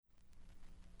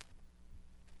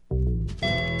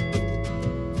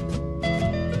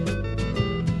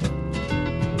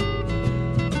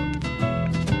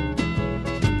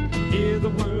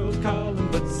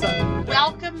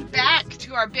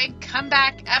our big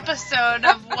comeback episode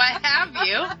of What Have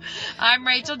You. I'm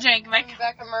Rachel Jankovic. I'm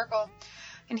Becca Merkel.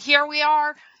 And here we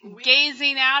are,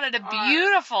 gazing out at a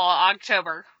beautiful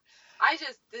October.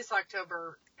 This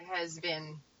October has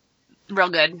been real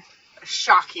good.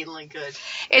 Shockingly good.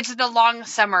 It's the long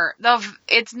summer.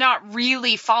 It's not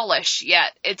really fallish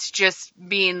yet. It's just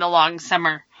being the long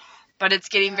summer. But it's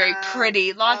getting very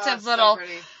pretty. Lots of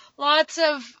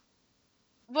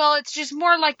well, it's just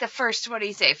more like the first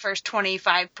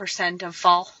 25% of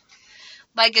fall.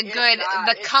 Like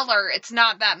the color, it's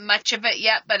not that much of it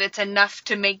yet, but it's enough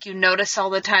to make you notice all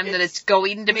the time that it's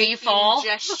going to be fall.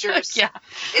 Gestures. Yeah.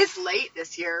 It's late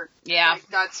this year. Yeah.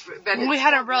 We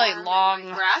had a really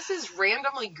long... grass is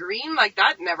randomly green. Like,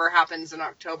 that never happens in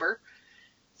October.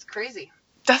 It's crazy.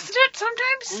 Doesn't it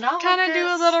sometimes? No, kind of do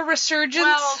a little resurgence?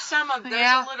 Well,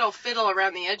 there's a little fiddle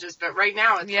around the edges, but right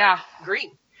now it's like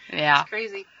green. Yeah. It's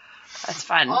crazy. That's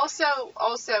fun.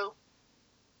 Also,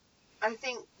 I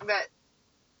think that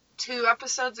 2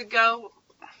 episodes ago,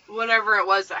 whatever it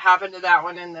was that happened to that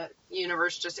one, and the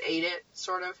universe just ate it,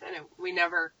 sort of, and we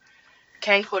never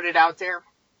put it out there.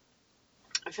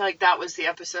 I feel like that was the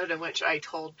episode in which I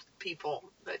told people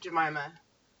that Jemima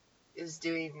is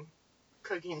doing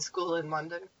cooking school in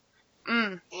London.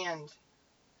 And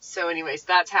so anyways,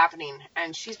 that's happening,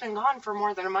 and she's been gone for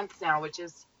more than a month now, which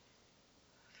is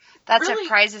that really,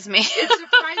 surprises me. It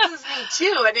surprises me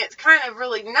too, and it's kind of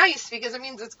really nice because it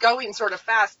means it's going sort of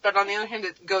fast, but on the other hand,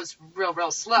 it goes real,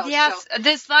 real slow. Yes,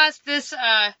 so.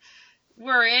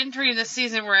 We're entering the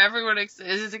season where everyone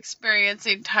is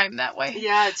experiencing time that way.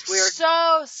 Yeah, it's weird.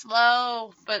 So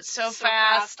slow, but so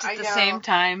fast at the same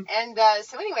time. And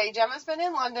so anyway, Gemma's been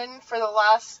in London for the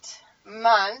last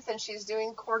month, and she's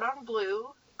doing Cordon Bleu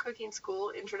cooking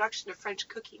school, Introduction to French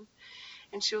Cooking,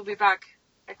 and she will be back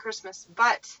at Christmas.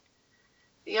 But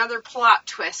the other plot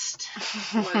twist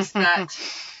was that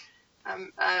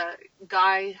a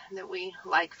guy that we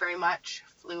like very much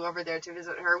flew over there to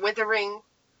visit her with a ring.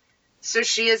 So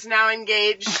she is now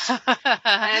engaged,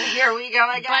 and here we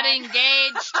go again. But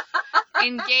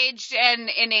engaged and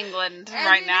in England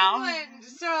now. England.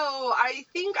 So I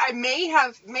think I may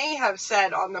have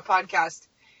said on the podcast,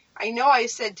 I know I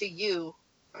said to you,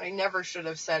 I never should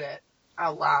have said it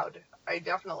out loud. I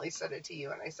definitely said it to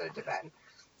you, and I said it to Ben.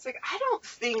 It's like, I don't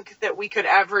think that we could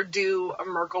ever do a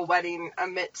Merkel wedding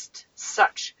amidst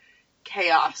such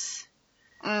chaos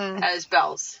as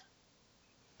Belle's.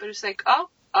 But it's like, oh.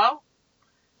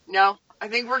 No, I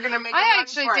think we're going to make I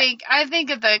think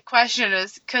if the question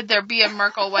is, could there be a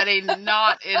Merkel wedding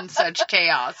not in such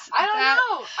chaos? I don't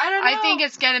know. I think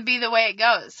it's going to be the way it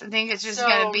goes. I think it's just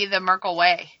going to be the Merkel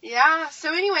way. Yeah.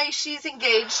 So anyway, she's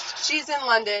engaged. She's in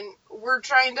London. We're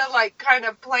trying to kind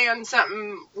of plan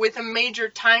something with a major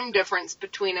time difference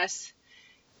between us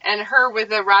and her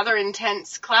with a rather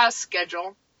intense class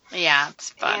schedule. Yeah,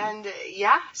 it's fun. And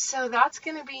so that's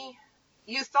going to be...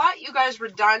 You thought you guys were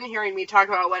done hearing me talk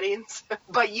about weddings,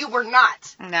 but you were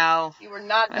not. No. You were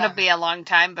not done. It'll be a long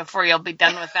time before you'll be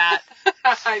done with that.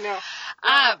 I know.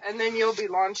 And then you'll be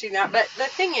launching that. But the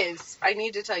thing is, I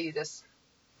need to tell you this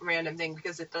random thing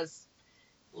because it does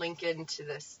link into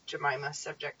this Jemima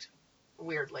subject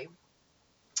weirdly.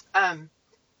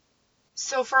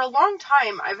 So for a long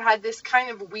time, I've had this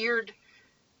kind of weird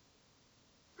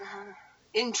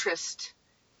interest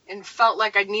and felt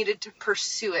like I needed to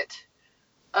pursue it.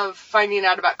 Of finding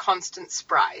out about Constance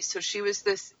Spry. So she was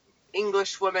this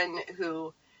English woman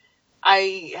who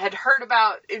I had heard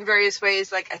about in various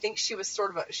ways. Like, I think she was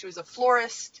she was a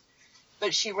florist,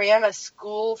 but she ran a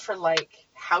school for,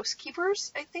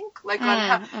 housekeepers, I think.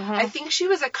 I think she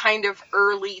was a kind of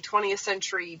early 20th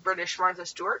century British Martha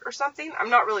Stewart or something. I'm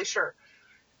not really sure.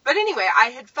 But anyway, I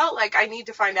had felt like I need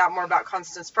to find out more about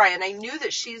Constance Spry, and I knew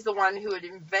that she's the one who had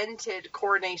invented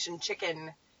coronation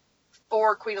chicken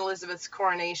for Queen Elizabeth's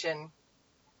coronation,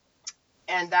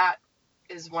 and that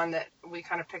is one that we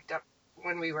kind of picked up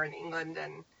when we were in England,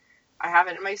 and I have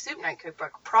it in my soup night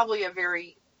cookbook. Probably a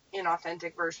very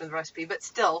inauthentic version of the recipe, but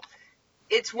still,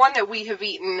 it's one that we have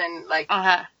eaten and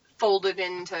folded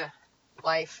into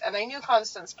life. And I knew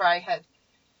Constance Spry had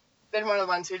been one of the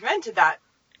ones who invented that.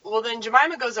 Well, then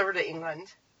Jemima goes over to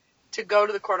England to go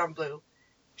to the Cordon Bleu.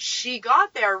 She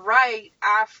got there right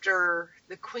after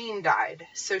the Queen died,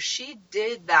 so she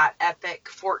did that epic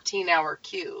 14-hour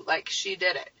queue. She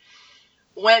did it.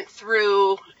 Went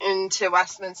through into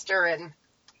Westminster and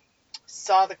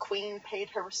saw the Queen, paid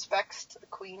her respects to the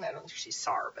Queen. I don't know if she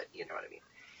saw her, but you know what I mean.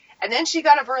 And then she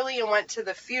got up early and went to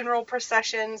the funeral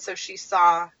procession, so she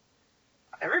saw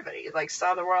everybody.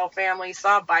 Saw the royal family,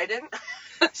 saw Biden,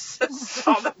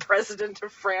 saw the president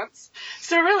of France.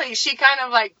 So really, she kind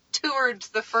of toured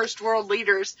the first world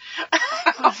leaders.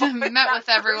 Met with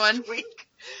everyone. Week.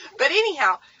 But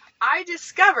anyhow, I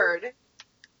discovered,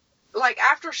 like,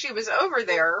 after she was over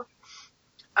there,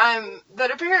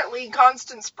 that apparently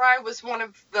Constance Spry was one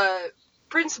of the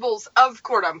principals of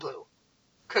Cordon Bleu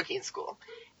cooking school.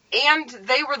 And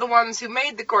they were the ones who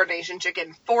made the coronation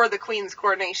chicken for the Queen's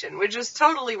coronation, which is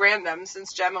totally random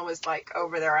since Gemma was, like,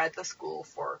 over there at the school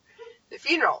for the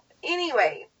funeral.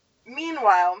 Anyway,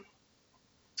 meanwhile,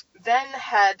 then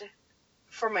had,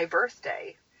 for my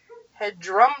birthday, had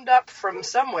drummed up from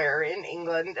somewhere in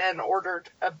England and ordered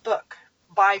a book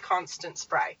by Constance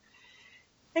Spry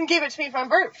and gave it to me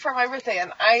for my birthday.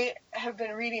 And I have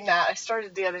been reading that. I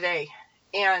started the other day.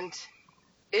 And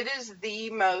it is the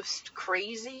most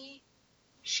crazy.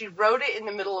 She wrote it in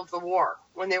the middle of the war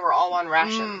when they were all on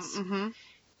rations. Mm-hmm.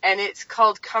 And it's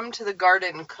called Come to the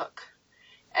Garden, Cook.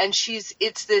 And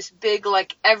it's this big,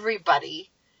 like,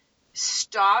 everybody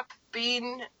stop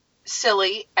being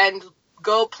silly and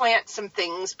go plant some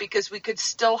things because we could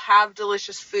still have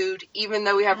delicious food even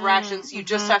though we have rations. You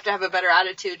just have to have a better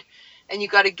attitude and you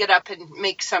got to get up and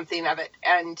make something of it.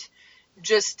 And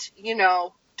just,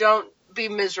 don't be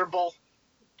miserable.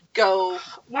 Go.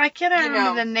 Why can't I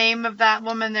remember the name of that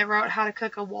woman that wrote How to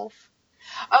Cook a Wolf?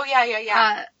 Oh,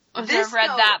 yeah. I've read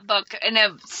that book, and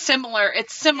it's similar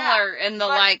in the,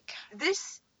 like...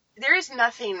 There is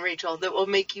nothing, Rachel, that will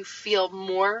make you feel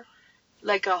more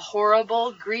like a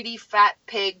horrible, greedy, fat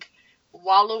pig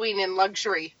wallowing in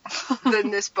luxury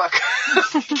than this book.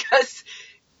 Because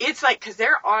it's like, because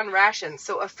they're on rations,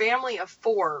 so a family of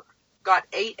 4 got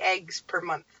 8 eggs per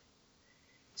month.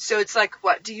 So it's like,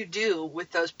 what do you do with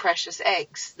those precious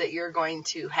eggs that you're going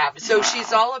to have? So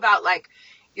she's all about, like,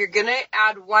 you're going to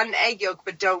add 1 egg yolk,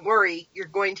 but don't worry, you're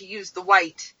going to use the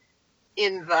white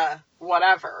in the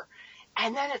whatever.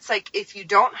 And then it's like, if you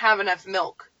don't have enough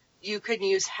milk, you can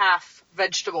use half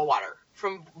vegetable water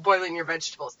from boiling your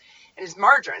vegetables. And it's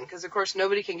margarine, because, of course,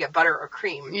 nobody can get butter or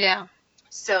cream. Yeah.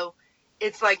 So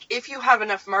it's like, if you have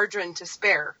enough margarine to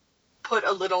spare, put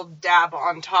a little dab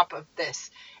on top of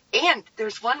this. And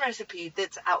there's one recipe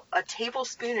that's a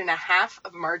tablespoon and a half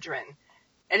of margarine.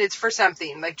 And it's for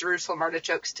something, like Jerusalem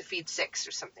artichokes to feed 6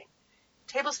 or something.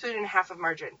 Tablespoon and a half of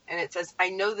margarine. And it says, I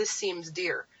know this seems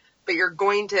dear, but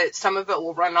some of it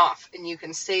will run off and you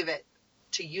can save it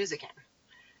to use again.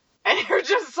 And you're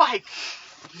just like,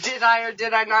 did I or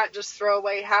did I not just throw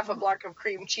away half a block of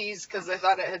cream cheese because I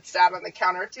thought it had sat on the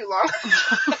counter too long?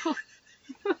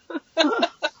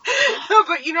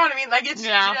 But you know what I mean? Like, it's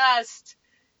just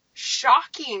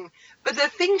shocking. But the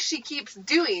thing she keeps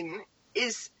doing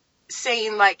is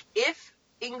saying, like, if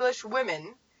English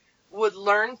women would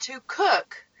learn to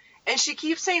cook, and she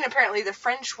keeps saying apparently the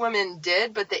French women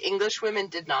did, but the English women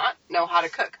did not know how to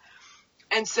cook.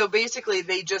 And so basically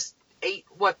they just ate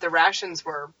what the rations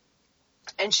were.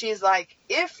 And she's like,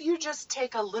 if you just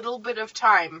take a little bit of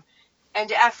time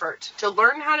and effort to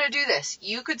learn how to do this,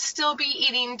 you could still be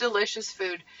eating delicious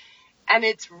food. And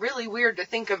it's really weird to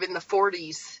think of in the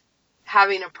 40s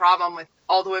having a problem with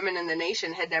all the women in the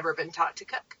nation had never been taught to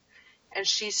cook. And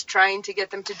she's trying to get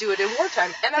them to do it in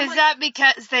wartime. And is that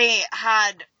because they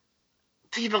had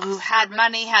people who had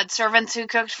money, had servants who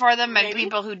cooked for them, and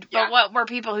people who... Yeah. But what were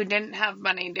people who didn't have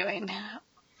money doing?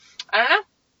 I don't know.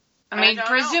 I mean,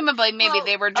 presumably, maybe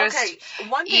they were just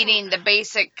eating the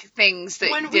basic things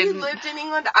that when we lived in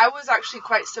England, I was actually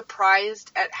quite surprised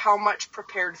at how much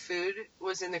prepared food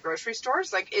was in the grocery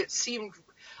stores. Like, it seemed...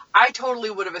 I totally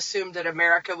would have assumed that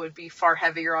America would be far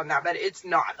heavier on that, but it's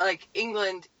not. Like,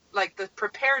 England, like, the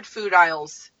prepared food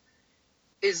aisles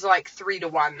is like 3 to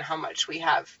 1 how much we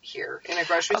have here in a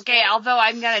grocery store. Okay, although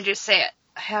I'm going to just say it.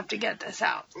 I have to get this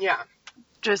out. Yeah.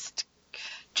 Just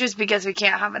because we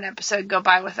can't have an episode go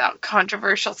by without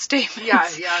controversial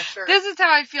statements. Yeah, sure. This is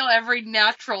how I feel every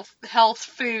natural health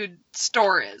food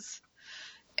store is.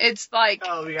 It's like,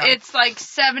 It's like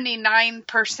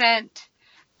 79%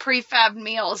 prefab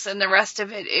meals, and the rest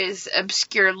of it is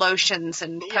obscure lotions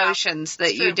and potions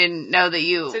that you didn't know that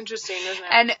you... It's interesting,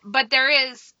 isn't it? But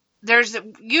there's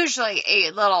usually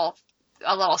a little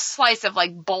slice of,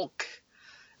 like, bulk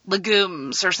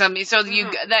legumes or something, so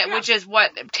which is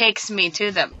what takes me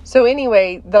to them. So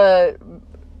anyway,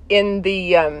 in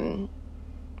the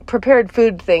prepared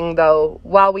food thing, though,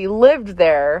 while we lived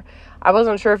there, I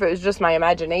wasn't sure if it was just my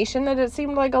imagination that it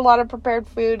seemed like a lot of prepared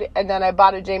food, and then I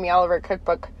bought a Jamie Oliver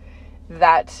cookbook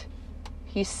that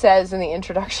he says in the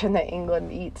introduction that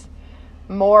England eats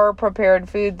more prepared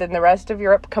food than the rest of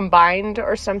Europe combined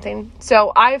or something.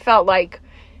 So I felt like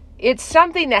it's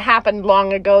something that happened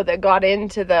long ago that got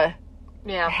into the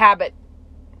habit,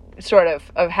 sort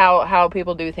of how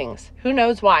people do things. Who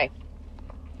knows why?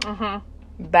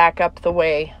 back up the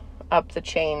way, up the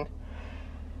chain.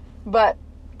 But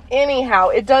anyhow,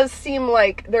 it does seem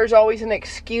like there's always an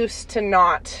excuse to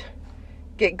not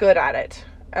get good at it.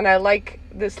 And I like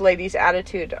this lady's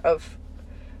attitude of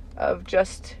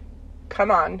just,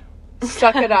 come on,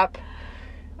 suck it up,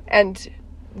 and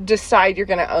decide you're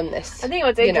going to own this. I think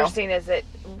what's interesting is that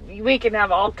we can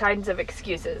have all kinds of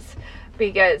excuses,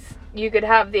 because you could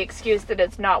have the excuse that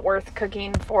it's not worth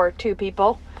cooking for 2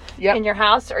 people in your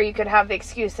house, or you could have the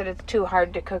excuse that it's too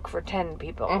hard to cook for 10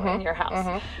 people in your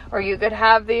house, or you could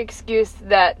have the excuse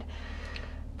that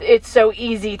it's so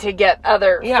easy to get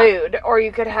other food, or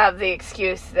you could have the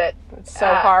excuse that it's so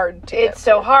hard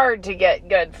to get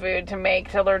good food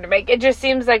to learn to make. It just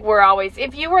seems like we're always,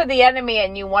 if you were the enemy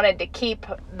and you wanted to keep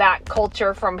that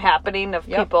culture from happening of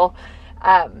people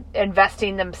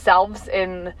investing themselves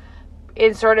in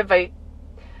sort of a,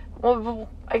 well,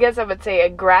 I guess I would say a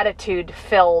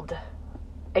gratitude-filled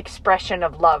expression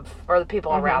of love for the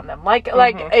people around them. Like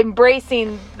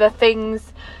embracing the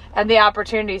things and the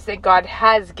opportunities that God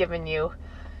has given you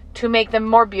to make them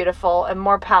more beautiful and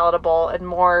more palatable and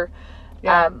more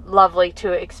lovely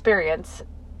to experience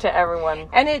to everyone.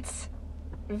 And it's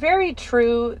very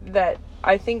true that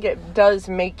I think it does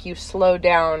make you slow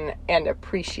down and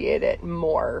appreciate it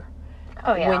more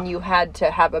when you had to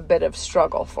have a bit of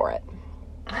struggle for it.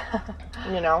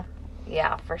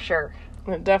 Yeah, for sure.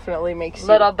 It definitely makes a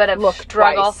little bit of look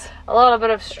struggle. Twice. A little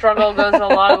bit of struggle goes a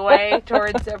long way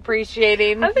towards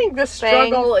appreciating. I think the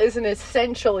struggle is an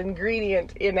essential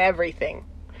ingredient in everything.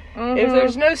 If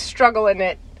there's no struggle in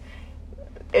it,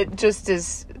 it just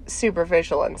is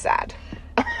superficial and sad.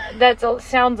 That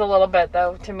sounds a little bit,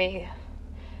 though, to me,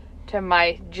 to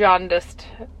my jaundiced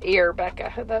ear,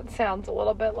 Becca. That sounds a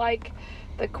little bit like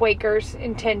the Quakers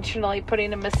intentionally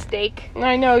putting a mistake.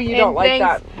 I know you don't like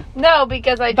that. No,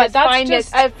 because I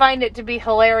find it to be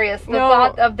hilarious. The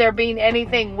thought of there being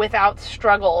anything without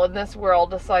struggle in this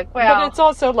world is like, wow. But it's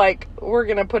also like, we're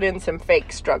going to put in some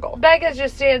fake struggle. Becca's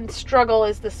just saying struggle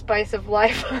is the spice of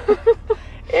life.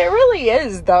 It really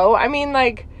is, though. I mean,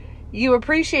 like, you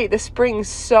appreciate the spring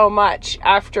so much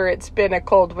after it's been a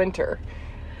cold winter.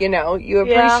 You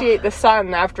appreciate the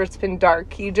sun after it's been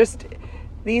dark. You just...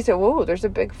 there's a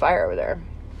big fire over there.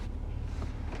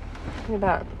 Look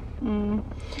at that.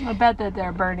 I bet that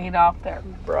they're burning off their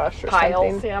brush or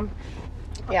piles. Something.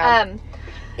 Yeah.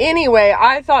 Anyway,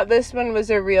 I thought this one was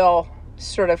a real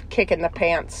sort of kick in the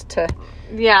pants to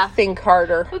think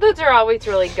harder. Well, those are always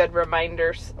really good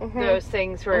reminders. Those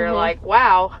things where you're like,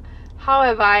 wow, how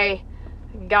have I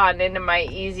gotten into my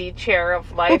easy chair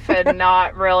of life and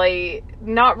not really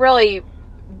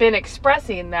been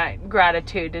expressing that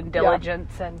gratitude and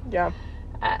diligence and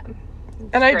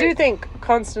I do think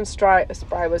Constance Spry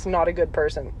was not a good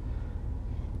person,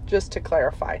 just to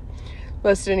clarify,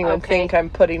 lest anyone think I'm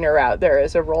putting her out there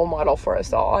as a role model for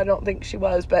us all. I don't think she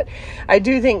was, but I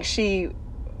do think she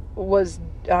was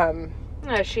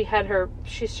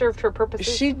she served her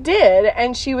purposes. She did,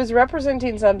 and she was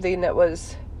representing something that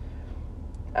was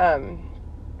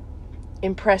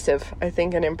impressive. I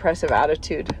think an impressive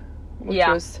attitude. Which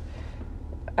was,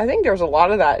 I think there was a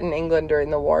lot of that in England during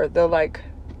the war. They're like,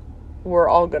 we're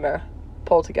all gonna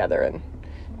pull together and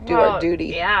do our duty.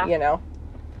 Yeah.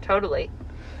 Totally.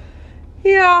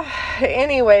 Yeah.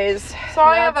 Anyways, so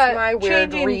I have my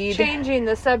weird changing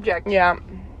the subject. Yeah.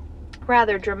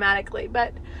 Rather dramatically,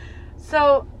 but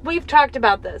so we've talked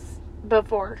about this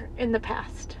before in the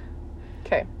past.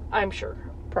 Okay. I'm sure.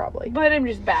 Probably. But I'm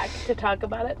just back to talk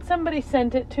about it. Somebody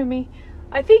sent it to me.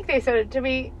 I think they sent it to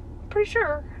me. Pretty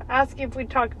sure, asking if we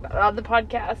talked about it on the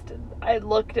podcast, and I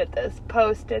looked at this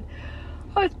post and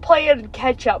I was playing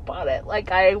catch up on it. Like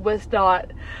I was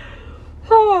not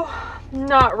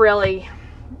really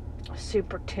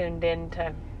super tuned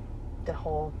into the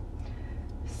whole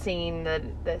scene that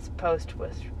this post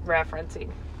was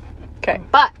referencing. Okay.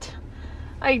 But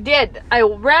I did. I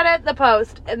read the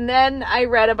post, and then I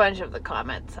read a bunch of the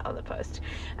comments on the post.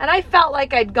 And I felt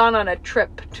like I'd gone on a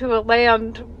trip to a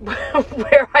land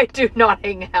where I do not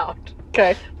hang out.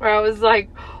 Okay. Where I was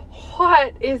like,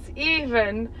 what is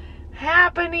even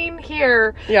happening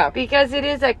here? Yeah. Because it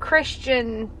is a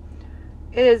Christian,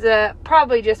 it is a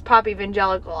probably just pop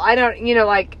evangelical. I don't,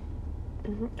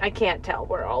 I can't tell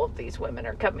where all of these women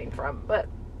are coming from, but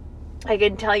I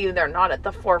can tell you they're not at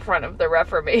the forefront of the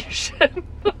Reformation.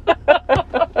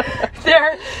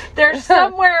 They're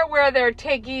somewhere where they're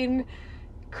taking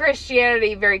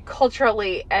Christianity very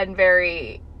culturally and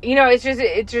very,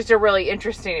 it's just a really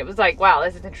interesting, it was like, wow,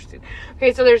 this is interesting.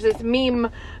 Okay, so there's this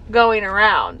meme going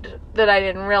around that I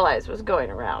didn't realize was going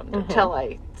around until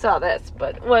I saw this,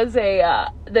 but was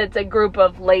that's a group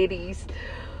of ladies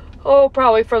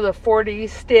probably from the 40s,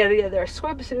 standing in their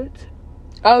swimsuits.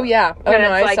 Oh, yeah. Oh, And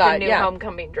no, it's I like saw the it. new Yeah.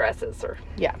 homecoming dresses or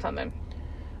Yeah. something.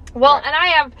 Well, Right. and I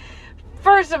have,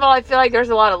 first of all, I feel like there's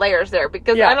a lot of layers there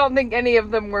because Yeah. I don't think any of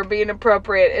them were being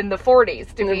appropriate in the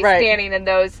 40s to be Right. standing in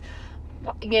those,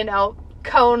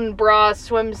 cone bra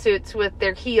swimsuits with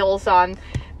their heels on.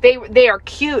 They are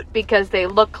cute because they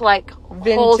look like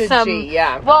wholesome. Vintagey,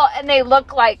 yeah. Well, and they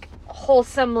look like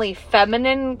wholesomely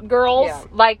feminine girls. Yeah.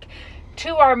 Like,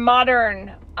 to our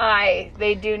modern eye,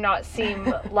 they do not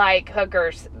seem like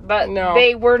hookers. But No.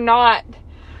 they were not,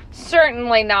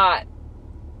 certainly not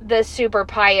the super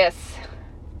pious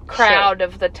crowd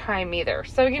of the time either.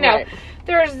 So, Right.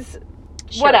 there's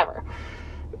Sure. whatever.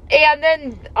 And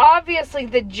then, obviously,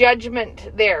 the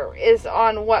judgment there is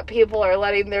on what people are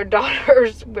letting their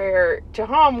daughters wear to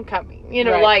homecoming.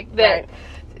 Right, like that. right.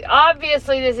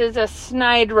 Obviously, this is a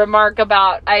snide remark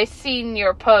about, I seen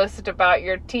your post about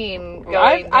your teen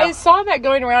going. I saw that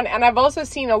going around, and I've also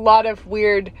seen a lot of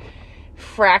weird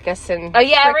fracas and Oh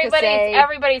yeah, fricassee.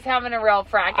 everybody's having a real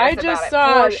fracas I about just it,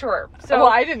 saw- for sure. So Well,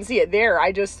 I didn't see it there.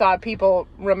 I just saw people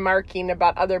remarking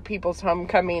about other people's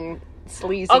homecoming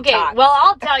sleazy okay, tots. well,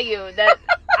 I'll tell you that.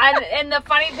 And the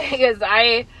funny thing is,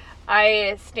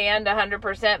 I stand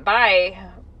 100% by.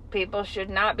 People should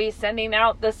not be sending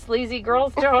out the sleazy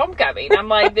girls to homecoming. I'm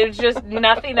like, there's just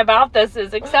nothing about this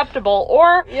is acceptable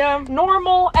or Yeah.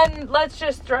 normal. And let's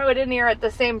just throw it in here at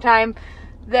the same time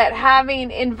that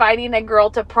inviting a girl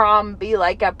to prom be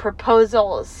like a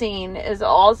proposal scene is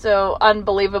also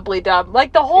unbelievably dumb.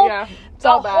 Like the whole, Yeah, it's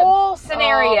all bad. whole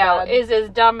scenario All bad. is as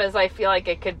dumb as I feel like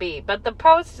it could be. But the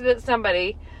post that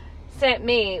somebody sent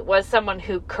me was someone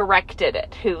who corrected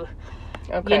it, who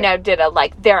Okay. did a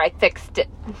there, I fixed it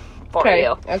for Okay.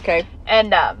 you. Okay.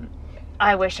 And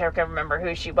I wish I could remember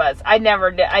who she was. I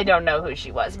never did. I don't know who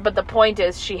she was. But the point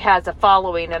is, she has a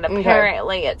following, and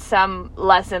apparently at some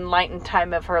less enlightened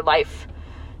time of her life,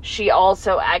 she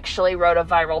also actually wrote a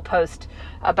viral post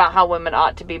about how women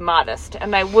ought to be modest.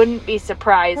 And I wouldn't be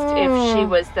surprised if she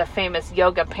was the famous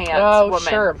yoga pants woman.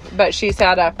 Sure. But she's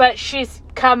had a... But she's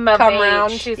come of age.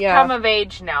 round, She's yeah. come of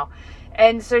age now.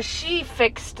 And so she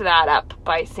fixed that up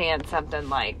by saying something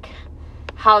like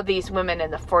how these women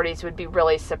in the 40s would be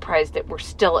really surprised that we're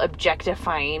still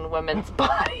objectifying women's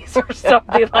bodies or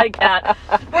something like that.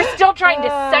 We're still trying to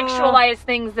sexualize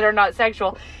things that are not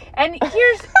sexual. And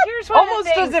here's one Almost of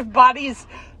the things. as if bodies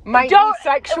might be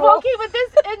sexual. Okay,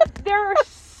 but there are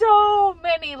so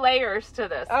many layers to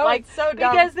this. Oh, it's so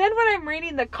dumb. Because then when I'm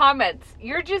reading the comments,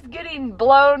 you're just getting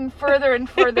blown further and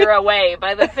further away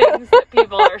by the things that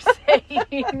people are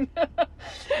saying.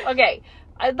 Okay,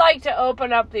 I'd like to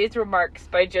open up these remarks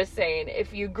by just saying,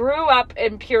 if you grew up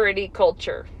in purity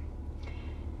culture,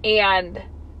 and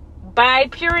by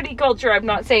purity culture, I'm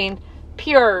not saying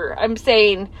pure, I'm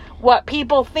saying what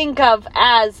people think of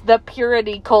as the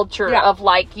purity culture of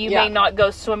you may not go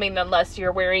swimming unless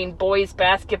you're wearing boys'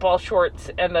 basketball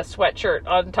shorts and a sweatshirt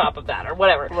on top of that or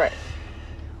whatever. Right.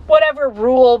 Whatever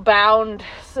rule-bound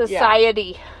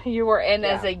society you were in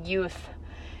as a youth.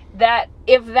 That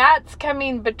if that's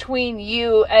coming between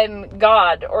you and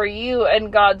God or you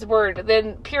and God's word,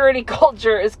 then purity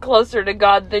culture is closer to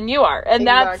God than you are. And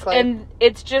and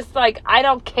it's just like, I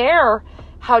don't care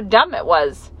how dumb it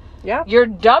was. Yeah. You're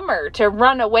dumber to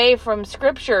run away from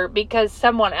scripture because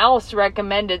someone else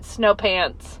recommended snow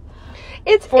pants.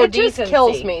 It decency. just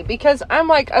kills me because I'm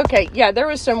like, okay, yeah, there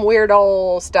was some weird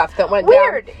old stuff that went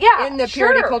down in the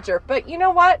purity culture. But you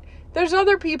know what? There's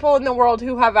other people in the world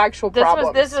who have actual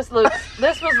problems. This was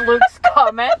Luke's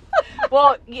comment.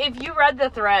 Well, if you read the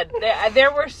thread,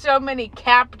 there were so many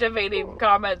captivating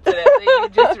comments in it that you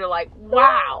just were like,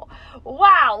 wow.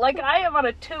 Like I am on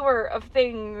a tour of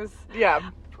things.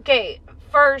 Yeah. Okay,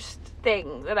 first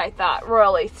thing that I thought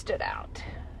really stood out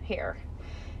here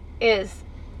is,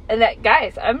 and that,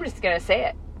 guys, I'm just going to say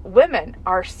it. Women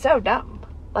are so dumb.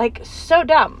 Like, so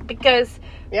dumb. Because,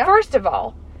 first of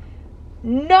all,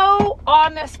 no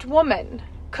honest woman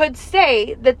could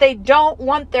say that they don't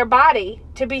want their body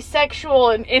to be sexual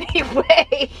in any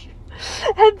way.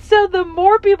 And so the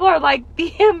more people are like,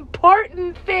 the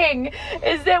important thing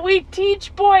is that we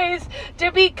teach boys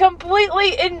to be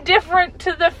completely indifferent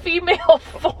to the female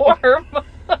form.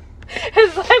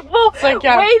 It's like, well,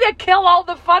 way to kill all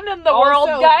the fun in the world,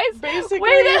 guys. Basically,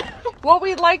 what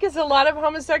we'd like is a lot of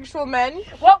homosexual men.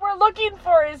 What we're looking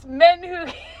for is men who...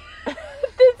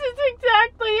 This is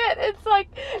exactly it. It's like,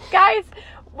 guys,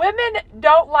 women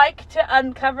don't like to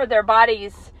uncover their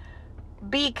bodies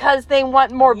because they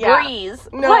want more breeze.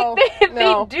 No,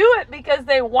 they do it because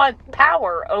they want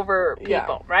power over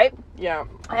people, right? Yeah.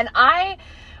 And I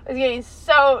was getting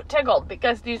so tickled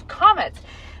because these comments,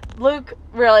 Luke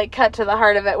really cut to the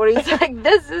heart of it when he's like,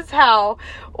 this is how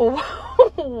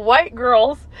white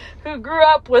girls who grew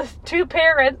up with two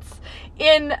parents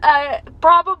in a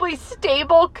probably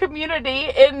stable community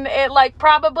in like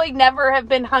probably never have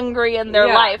been hungry in their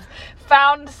life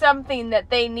found something that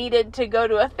they needed to go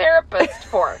to a therapist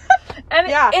for. And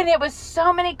it was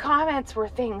so many comments were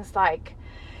things like,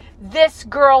 this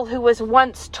girl who was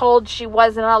once told she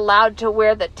wasn't allowed to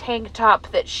wear the tank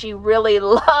top that she really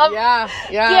loved.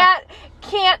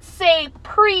 Can't say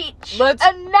preach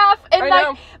enough. And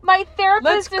like my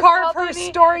therapist Let's carve her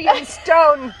story in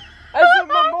stone as a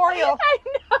memorial. I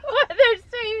know what they're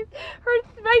saying.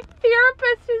 My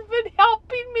therapist has been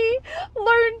helping me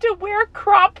learn to wear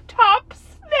crop tops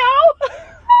now.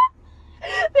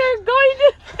 They're going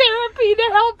to therapy to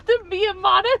help them be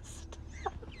immodest.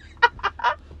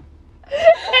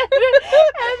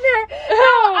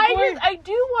 I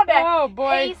do want to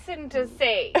hasten to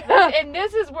say, and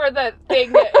this is where the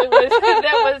thing that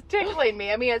was tickling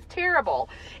me. I mean, it's terrible.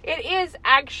 It is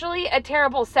actually a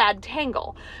terrible, sad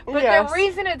tangle. But the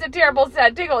reason it's a terrible,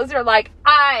 sad tangle is they're like,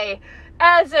 I,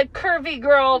 as a curvy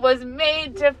girl, was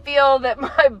made to feel that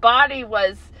my body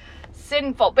was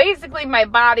sinful. Basically, my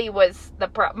body was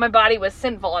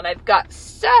sinful, and I've got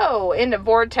so into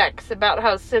vortex about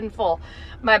how sinful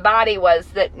my body was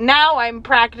that now I'm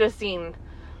practicing,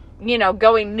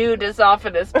 going nude as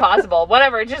often as possible.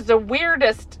 Whatever. It's just the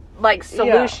weirdest,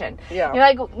 solution. Yeah. You're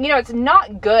like, it's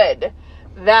not good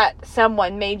that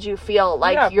someone made you feel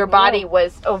like your body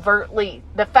was overtly,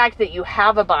 the fact that you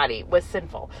have a body was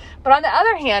sinful. But on the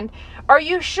other hand, are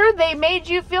you sure they made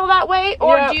you feel that way?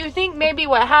 Or do you think maybe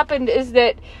what happened is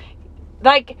that,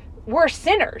 we're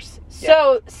sinners.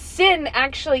 So sin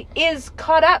actually is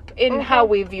caught up in how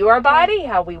we view our body,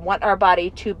 how we want our body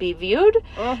to be viewed.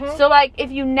 So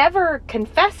if you never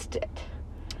confessed it,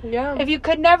 if you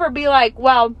could never be like,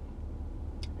 well,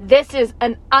 this is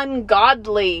an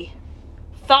ungodly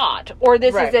thought, or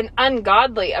this is an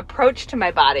ungodly approach to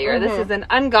my body, or this is an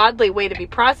ungodly way to be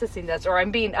processing this, or I'm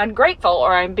being ungrateful,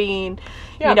 or I'm being,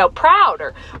 proud,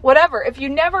 or whatever. If you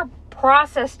never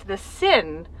processed the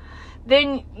sin,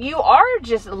 then you are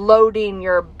just loading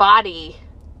your body.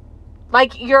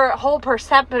 Like, your whole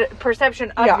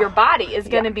perception of your body is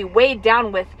going to be weighed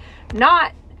down with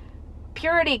not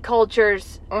purity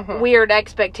culture's weird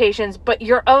expectations, but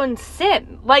your own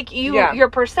sin. Like, your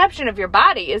perception of your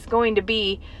body is going to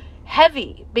be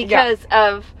heavy because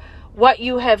of what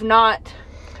you have not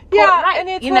right, and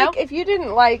it's like, if you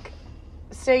didn't,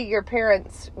 say your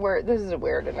parents were, this is a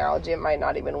weird analogy, it might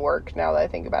not even work now that I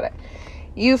think about it.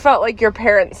 You felt like your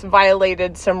parents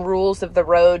violated some rules of the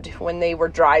road when they were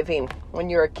driving when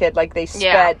you were a kid. Like they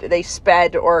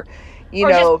sped, or,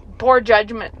 just poor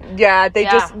judgment. Yeah,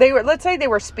 they were, let's say they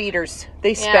were speeders.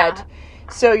 They sped.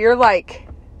 So you're like,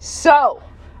 so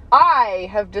I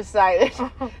have decided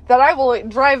that I will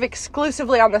drive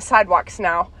exclusively on the sidewalks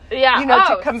now. Yeah.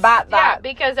 To combat that. Yeah,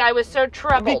 because I was so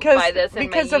troubled by this in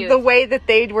because my of the way that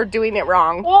they were doing it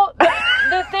wrong. Well,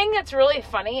 the thing that's really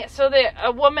funny, so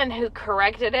a woman who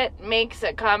corrected it makes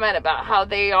a comment about how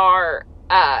they are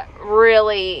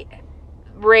really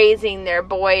raising their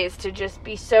boys to just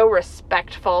be so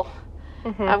respectful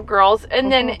of girls.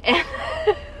 And then...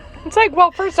 It's like, well,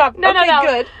 first off, good.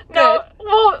 No,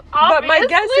 well, but my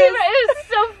guess is... It was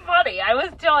so funny. I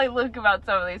was telling Luke about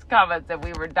some of these comments and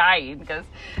we were dying because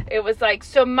it was like,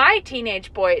 so my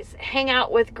teenage boys hang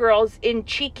out with girls in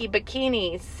cheeky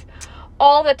bikinis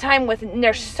all the time and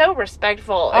they're so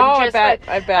respectful. And I bet.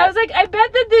 I was like, I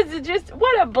bet that this is just,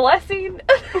 what a blessing.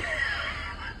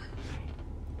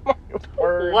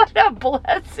 What a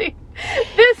blessing.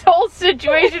 This whole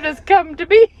situation has come to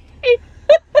be.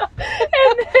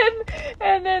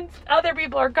 and then other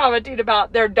people are commenting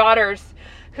about their daughters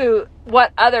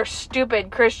what other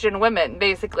stupid Christian women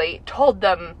basically told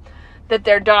them that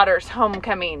their daughters'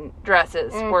 homecoming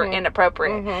dresses were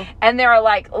inappropriate. And they're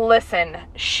like, listen,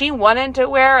 she wanted to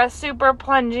wear a super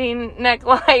plunging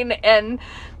neckline and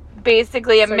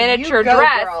basically a miniature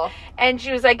dress. Girl. And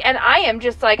she was like, and I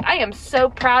am so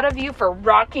proud of you for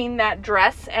rocking that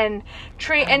dress and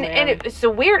it's the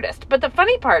weirdest. But the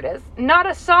funny part is, not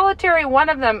a solitary one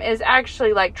of them is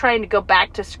actually trying to go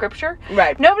back to scripture.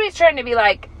 Right. Nobody's trying to be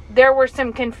like, there were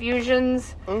some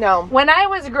confusions. No. When I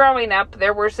was growing up,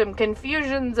 there were some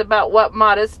confusions about what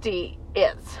modesty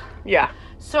is. Yeah.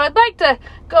 So I'd like to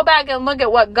go back and look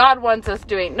at what God wants us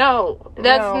doing. No,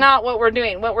 that's not what we're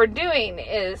doing. What we're doing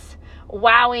is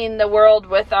wowing the world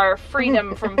with our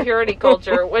freedom from purity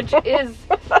culture, which is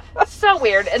so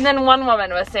weird. And then one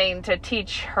woman was saying to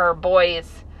teach her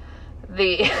boys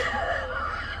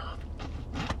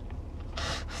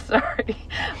sorry.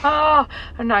 Oh,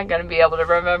 I'm not going to be able to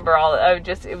remember all.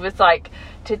 It was like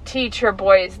to teach her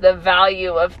boys the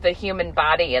value of the human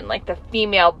body and like the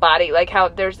female body, like how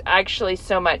there's actually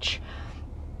so much.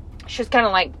 She's kind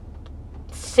of like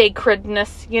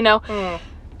sacredness, you know.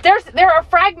 There are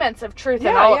fragments of truth in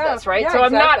all of this, right? So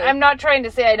exactly. I'm not trying to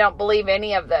say I don't believe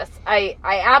any of this. I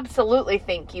absolutely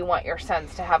think you want your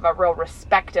sons to have a real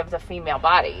respect of the female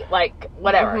body, like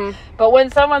whatever. But when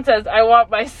someone says, I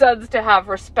want my sons to have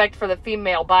respect for the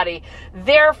female body,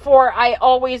 therefore I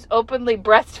always openly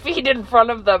breastfeed in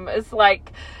front of them, it's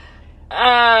like,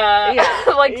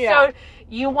 so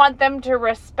you want them to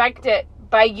respect it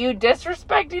by you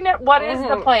disrespecting it? What is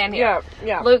the plan here?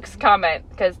 Yeah. Luke's comment,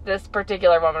 because this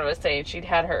particular woman was saying she'd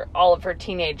had all of her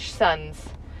teenage sons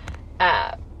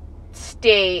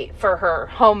stay for her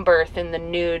home birth in the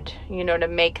nude, you know, to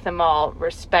make them all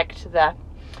respect the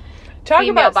Talk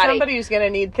female about body. Somebody who's going to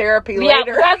need therapy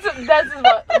later. Yeah, that's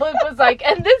what Luke was like.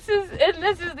 And this is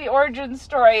the origin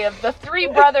story of the three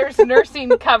brothers nursing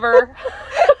cover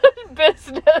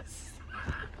business.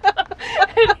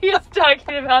 And he's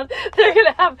talking about they're going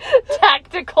to have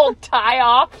tactical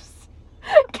tie-offs,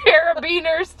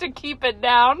 carabiners to keep it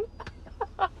down.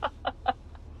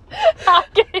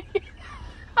 Okay.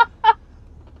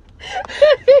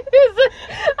 It is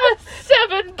a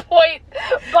 7-point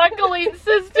buckling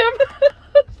system.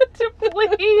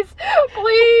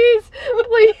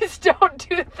 Please don't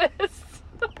do this.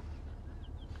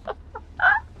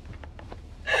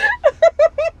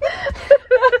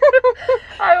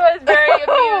 I was very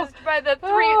amused by the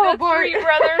three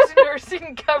brothers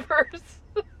nursing covers.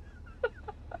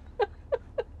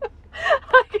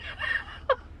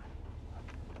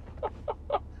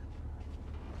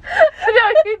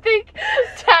 Don't you think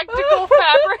tactical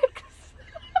fabrics?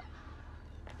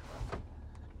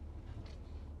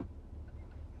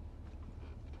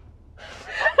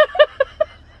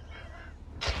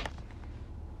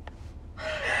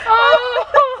 Oh,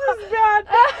 this is bad.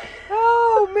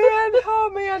 Oh man.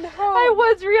 I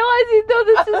was realizing though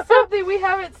this is something we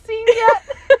haven't seen yet.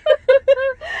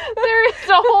 There is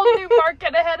a whole new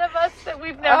market ahead of us that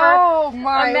we've never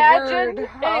imagined. Word.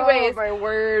 Anyways, my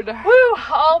word. Whew,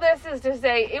 all this is to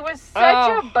say, it was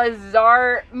such a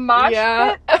bizarre mosh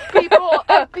pit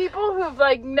of people who've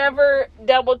like never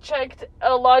double checked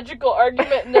a logical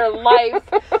argument in their life,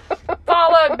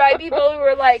 followed by people who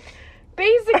were like,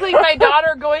 basically my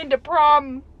daughter going to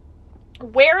prom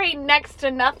wearing next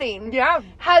to nothing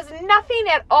has nothing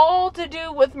at all to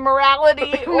do with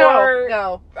morality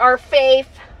or our faith.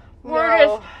 We're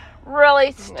just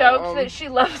really stoked that she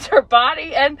loves her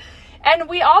body, and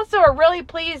we also are really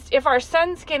pleased if our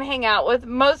sons can hang out with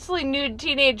mostly nude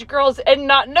teenage girls and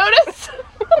not notice.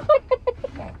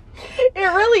 It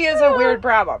really is a weird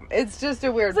problem. It's just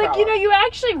a weird problem. Like, you know, you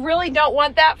actually really don't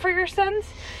want that for your sons.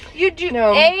 You do.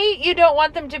 A, you don't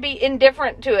want them to be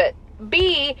indifferent to it.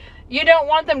 B, you don't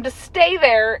want them to stay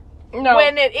there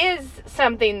when it is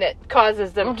something that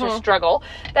causes them to struggle.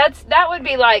 That would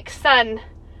be like, son,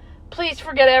 please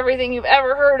forget everything you've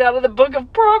ever heard out of the book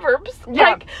of Proverbs.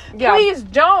 Please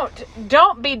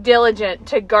don't be diligent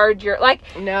to guard your,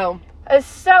 it's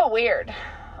so weird.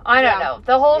 I don't know.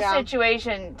 The whole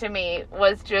situation to me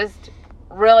was just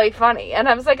really funny. And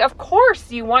I was like, of course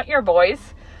you want your boys.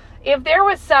 If there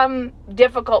was some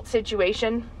difficult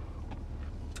situation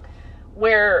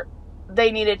where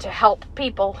they needed to help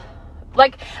people,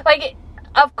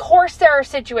 of course there are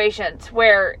situations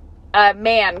where a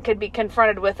man could be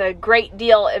confronted with a great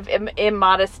deal of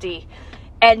immodesty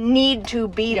and need to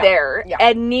be there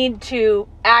and need to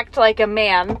act like a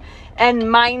man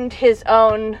and mind his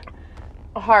own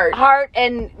heart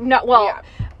and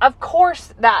of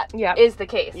course that is the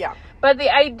case. But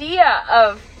the idea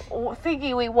of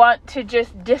thinking we want to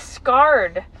just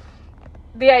discard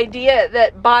the idea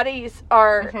that bodies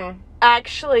are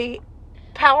actually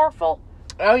powerful.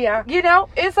 Oh, yeah. You know,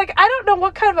 it's like, I don't know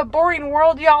what kind of a boring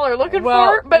world y'all are looking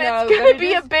for, but it's going to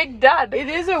be a big dud. It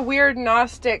is a weird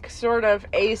Gnostic sort of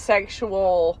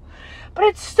asexual. But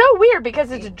it's so weird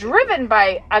because it's driven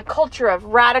by a culture of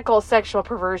radical sexual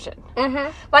perversion.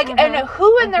 And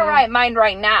who in their right mind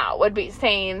right now would be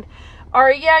saying,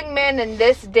 our young men in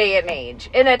this day and age,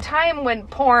 in a time when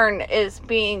porn is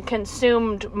being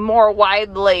consumed more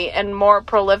widely and more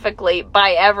prolifically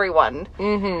by everyone,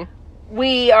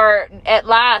 we are at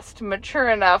last mature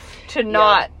enough to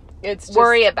not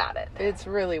worry about it. It's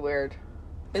really weird.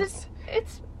 It's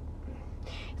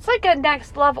like a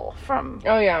next level from...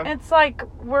 Oh, yeah. It's like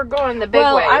we're going the big ways.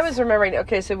 Well, I was remembering...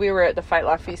 Okay, so we were at the Fight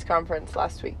Laugh Feast conference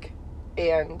last week.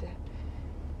 And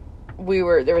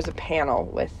there was a panel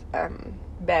with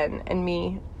Ben and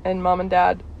me and Mom and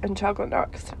Dad and Chocolate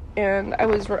Knox. and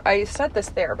I said this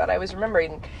there, but I was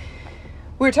remembering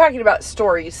we were talking about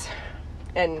stories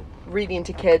and reading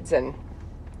to kids and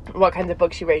what kinds of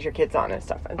books you raise your kids on and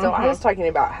stuff. And so I was talking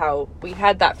about how we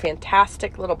had that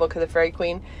fantastic little book of the Fairy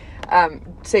Queen,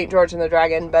 St. George and the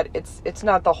Dragon, but it's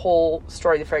not the whole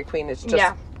story of the Fairy Queen. It's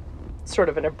just sort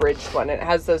of an abridged one. It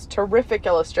has those terrific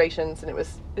illustrations, and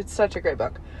it's such a great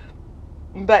book.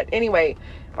 But anyway,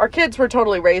 our kids were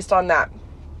totally raised on that.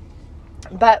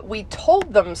 But we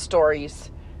told them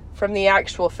stories from the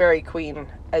actual Fairy Queen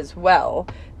as well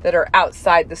that are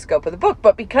outside the scope of the book.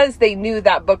 But because they knew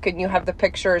that book and you have the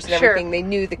pictures and everything, they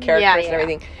knew the characters and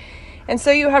everything. And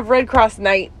so you have Red Cross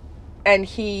Knight, and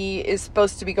he is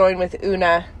supposed to be going with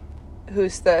Una,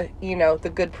 who's the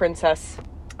good princess.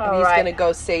 And he's going to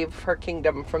go save her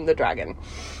kingdom from the dragon.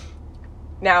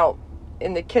 Now,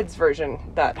 in the kids' version,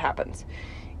 that happens.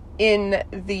 In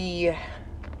the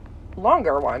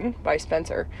longer one by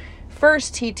Spencer,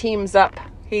 first he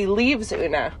leaves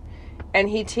Una, and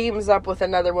he teams up with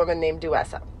another woman named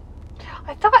Duessa.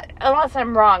 I thought, unless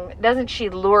I'm wrong, doesn't she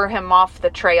lure him off the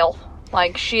trail?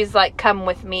 Like, she's like, come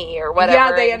with me, or whatever.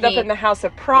 Yeah, they end up in the House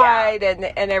of Pride and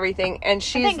everything. And I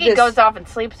think he goes off and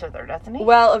sleeps with her, doesn't he?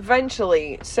 Well,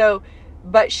 eventually.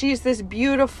 But she's this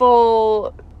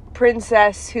beautiful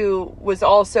princess who was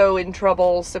also in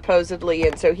trouble, supposedly,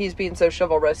 and so he's being so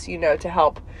chivalrous, to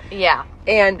help. Yeah.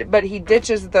 But he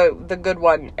ditches the good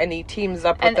one, and he teams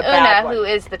up with the bad one. And Una,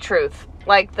 who is the truth,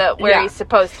 like where he's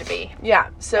supposed to be. Yeah.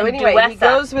 So and anyway, Duessa. He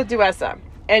goes with Duessa,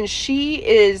 and she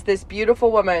is this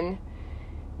beautiful woman,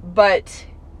 but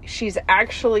she's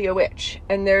actually a witch.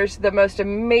 And there's the most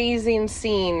amazing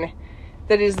scene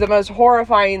that is the most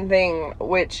horrifying thing,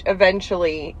 which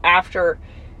eventually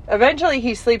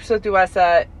he sleeps with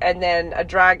Duessa, and then a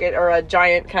dragon or a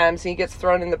giant comes, and he gets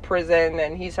thrown in the prison,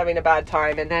 and he's having a bad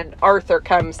time, and then Arthur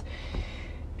comes,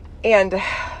 and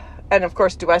of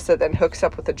course Duessa then hooks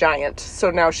up with the giant,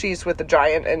 so now she's with the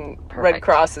giant, and Red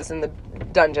Cross is in the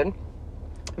dungeon.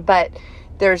 But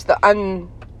there's the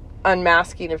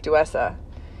unmasking of Duessa,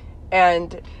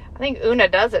 and I think Una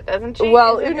does it, doesn't she?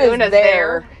 Well, Una's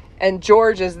there. And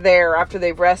George is there after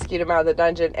they've rescued him out of the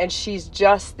dungeon, and she's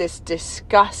just this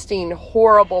disgusting,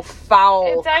 horrible,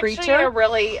 foul creature. It's actually a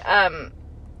really,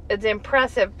 it's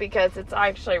impressive because it's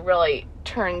actually really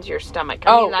turns your stomach.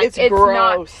 I mean, like, it's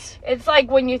gross. It's like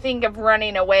when you think of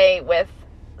running away with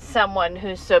someone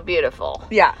who's so beautiful.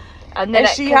 Yeah. And then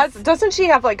doesn't she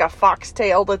have like a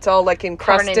foxtail that's all like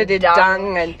encrusted in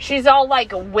dung, and she's all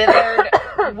like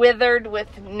withered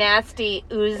with nasty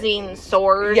oozing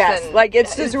sores. Yes, and like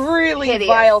it's this really hideous,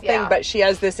 vile thing, but she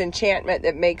has this enchantment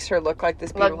that makes her look like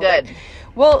this beautiful good thing.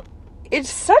 Well, it's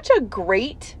such a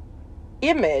great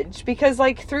image because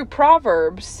like through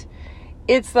Proverbs,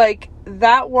 it's like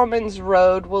that woman's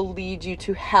road will lead you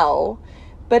to hell,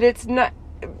 but it's not.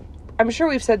 I'm sure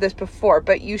we've said this before,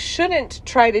 but you shouldn't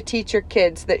try to teach your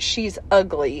kids that she's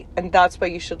ugly and that's why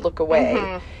you should look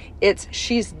away. It's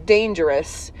she's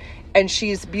dangerous and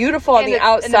she's beautiful on the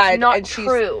outside and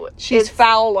she's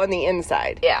foul on the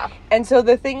inside. Yeah. And so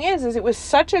the thing is it was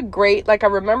such a great, like I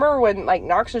remember when like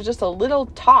Knox was just a little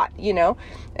tot,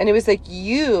 and it was like,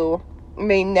 you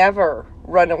may never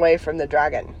run away from the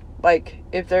dragon. Like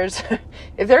if there's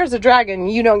a dragon,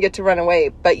 you don't get to run away,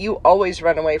 but you always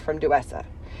run away from Duessa.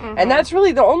 And that's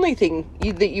really the only thing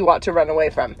that you ought to run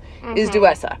away from is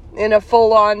Duessa. In a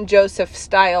full-on Joseph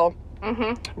style.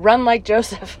 Run like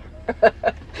Joseph.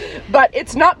 But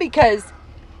it's not because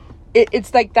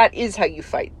it's like that is how you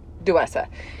fight Duessa.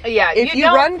 Yeah. If you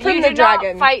run from the dragon.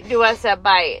 You don't fight Duessa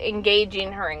by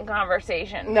engaging her in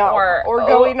conversation. No. Or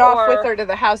going off with her to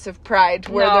the House of Pride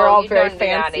where they're all very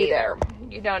fancy there.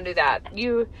 You don't do that.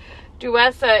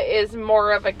 Duessa is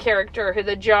more of a character who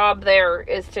the job there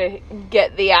is to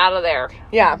get thee out of there.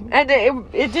 Yeah, and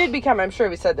it did become, I'm sure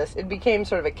we said this, it became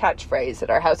sort of a catchphrase at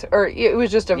our house, or it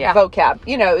was just a vocab.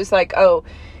 It was like, oh,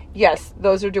 yes,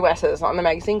 those are Duessas on the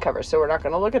magazine cover, so we're not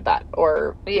going to look at that.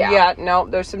 Or, no,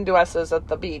 there's some Duessas at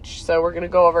the beach, so we're going to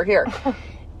go over here.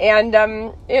 And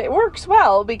it works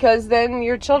well because then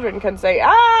your children can say,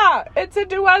 it's a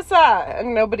Duessa,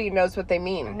 and nobody knows what they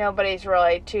mean. Nobody's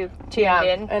really too tuned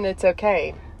in. And it's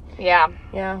okay. Yeah.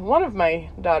 Yeah, one of my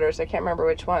daughters, I can't remember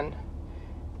which one,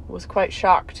 was quite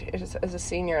shocked as a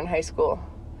senior in high school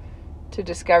to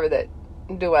discover that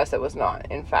Duessa was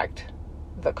not, in fact,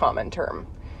 the common term.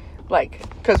 Like,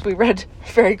 because we read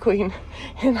Fairy Queen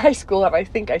in high school, and I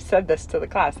think I said this to the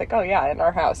class, like, oh yeah, in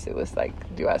our house it was like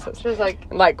Duessas. It was like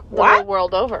what? The whole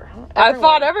world over. I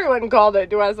thought everyone called it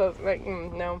Duessas. Like,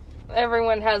 no.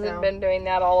 Everyone hasn't been doing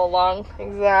that all along.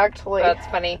 Exactly. That's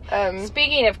funny.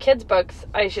 Speaking of kids' books,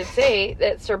 I should say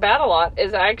that Sir Battle-Lot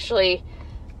is actually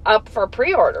up for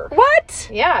pre-order. What?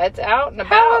 Yeah, it's out and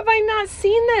about. How have I not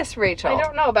seen this, Rachel? I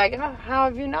don't know, Megan. How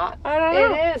have you not? I don't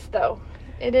know. It is, though.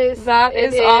 It is. That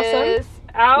is awesome. Is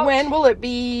out. When will it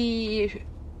be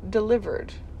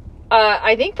delivered?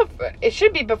 I think it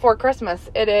should be before Christmas.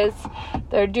 It is.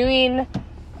 They're doing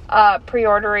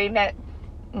pre-ordering it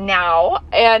now.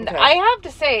 And Okay. I have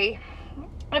to say,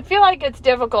 I feel like it's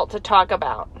difficult to talk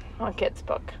about a kid's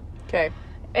book. Okay.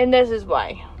 And this is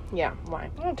why. Yeah, why?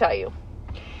 I'll tell you.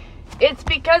 It's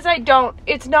because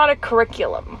it's not a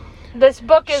curriculum. This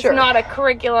book is Sure. not a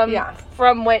curriculum Yeah.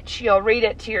 from which you'll read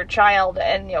it to your child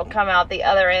and you'll come out the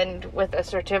other end with a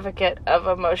certificate of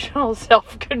emotional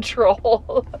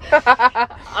self-control.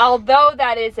 Although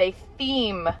that is a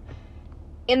theme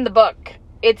in the book,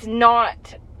 it's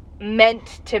not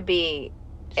meant to be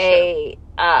a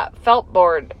felt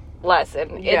board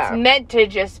lesson. Yeah. It's meant to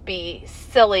just be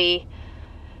silly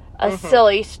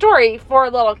story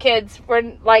for little kids.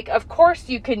 When, like, of course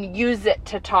you can use it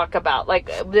to talk about,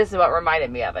 like, this is what reminded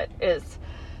me of it, is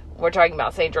we're talking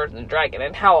about St. George and the Dragon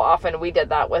and how often we did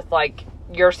that with, like,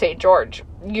 your St. George.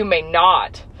 You may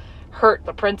not hurt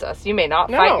the princess. You may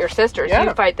not fight your sisters. Yeah.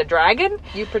 You fight the dragon.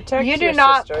 You protect You do your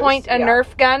not sisters. point a Yeah.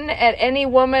 Nerf gun at any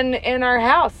woman in our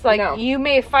house. Like, No. you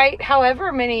may fight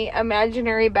however many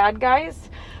imaginary bad guys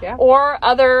Yeah. or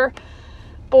other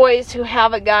boys who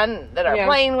have a gun that are Yeah.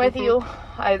 playing with you.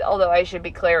 Although I should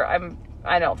be clear,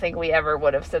 I don't think we ever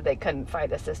would have said they couldn't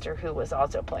fight a sister who was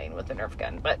also playing with a Nerf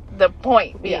gun. But the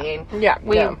point being,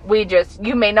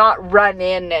 you may not run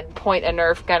in and point a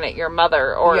Nerf gun at your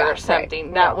mother or something.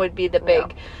 Right. That No. would be the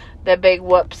big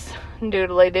whoops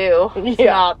doodly do. It's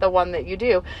not the one that you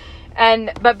do.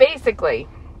 But basically,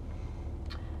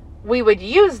 we would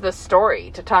use the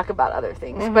story to talk about other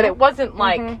things, but it wasn't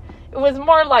like, it was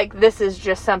more like, this is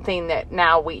just something that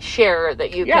now we share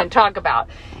that you can talk about.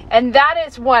 And that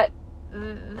is what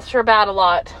Sir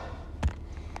Bat-a-Lot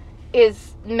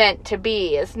is meant to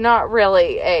be. It's not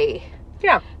really a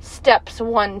steps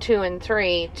 1, 2, and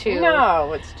 3 to...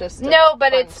 No, it's just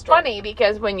but it's funny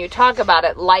because when you talk about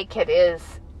it like it is,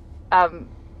 I'm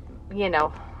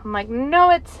like, no,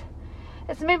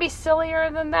 it's maybe sillier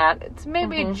than that. It's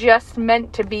maybe just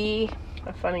meant to be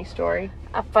a funny story.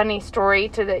 A funny story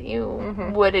that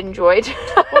you would enjoy.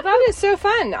 Well, that is so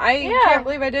fun. I can't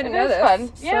believe I didn't know this.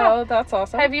 Fun. So that's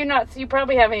awesome. Have you not? You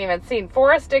probably haven't even seen.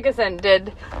 Forrest Dickinson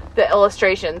did the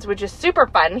illustrations, which is super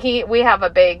fun. We have a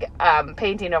big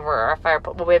painting over our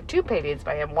fireplace. Well, we have 2 paintings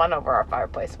by him. One over our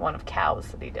fireplace, one of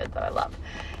cows that he did that I love.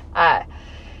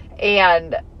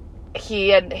 And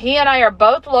he and I are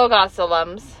both Logos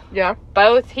alums. Yeah.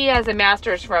 Both. He has a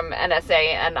master's from NSA,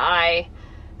 and I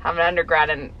have an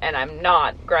undergrad, and I'm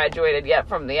not graduated yet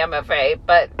from the MFA,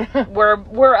 but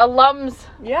we're alums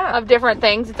of different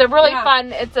things. It's a really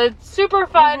fun, it's a super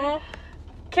fun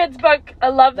kids book. I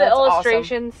love the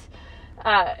illustrations.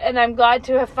 Awesome. And I'm glad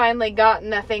to have finally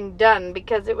gotten a thing done,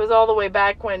 because it was all the way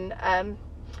back when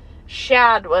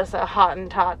Shad was a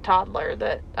Hottentot toddler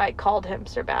that I called him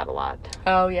Sir Bat-a-Lot.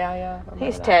 Oh, yeah.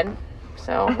 He's 10.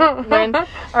 So when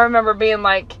I remember being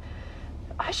like,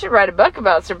 I should write a book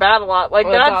about Sir Bat-a-Lot. Like,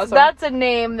 that's a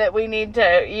name that we need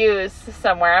to use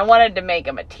somewhere. I wanted to make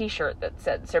him a t-shirt that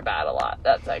said Sir Bat-a-Lot.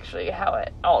 That's actually how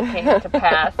it all came to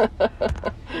pass.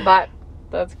 But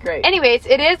that's great. Anyways,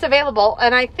 it is available,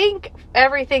 and I think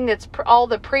everything that's all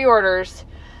the pre-orders,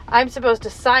 I'm supposed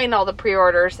to sign all the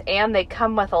pre-orders, and they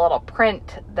come with a little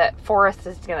print that Forrest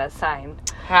is going to sign.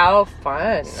 How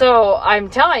fun. So, I'm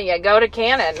telling you, go to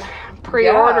Canon.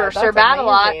 Pre-order Sir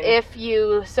Bat-a-Lot if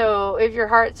your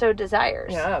heart so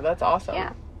desires. Yeah, that's awesome.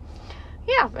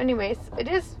 Yeah. Anyways,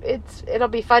 it'll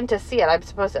be fun to see it. I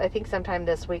think sometime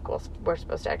this week we're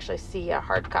supposed to actually see a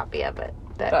hard copy of it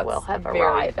that will have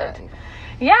arrived.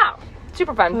 Yeah,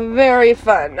 super fun. Very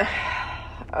fun.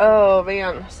 Oh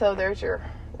man. So there's your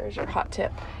hot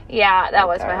tip. Yeah, that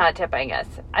was my hot tip, I guess.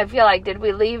 I feel like, did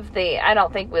we leave I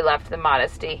don't think we left the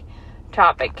modesty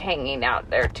topic hanging out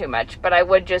there too much, but I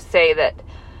would just say that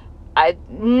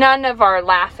none of our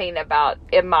laughing about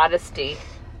immodesty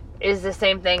is the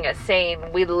same thing as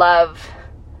saying we love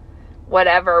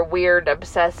whatever weird,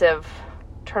 obsessive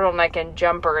turtleneck and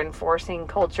jumper enforcing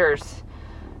cultures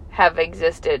have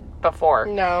existed before.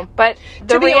 No. But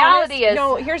the reality is...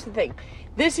 No, here's the thing.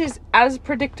 This is as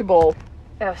predictable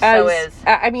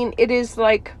it is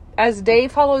like, as day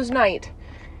follows night,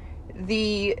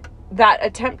 that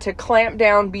attempt to clamp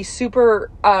down, be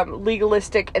super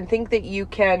legalistic, and think that you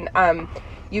can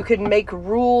make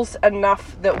rules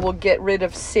enough that will get rid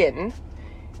of sin.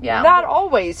 Yeah. That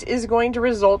always is going to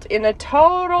result in a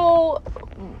total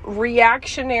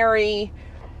reactionary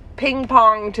ping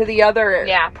pong to the other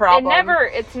problem.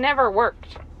 It's never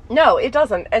worked. No, it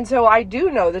doesn't. And so I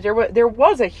do know that there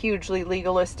was a hugely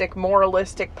legalistic,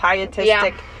 moralistic,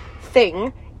 pietistic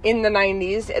thing in the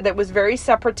 90s that was very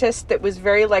separatist, that was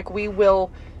very like, we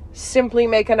will simply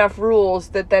make enough rules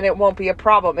that then it won't be a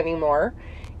problem anymore.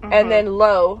 And then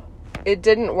it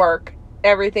didn't work.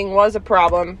 Everything was a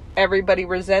problem. Everybody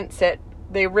resents it.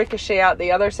 They ricochet out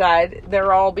the other side.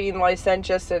 They're all being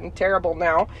licentious and terrible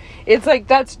now. It's like,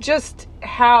 that's just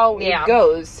how it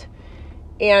goes.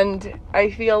 And I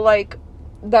feel like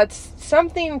that's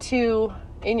something to,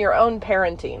 in your own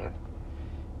parenting,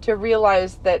 to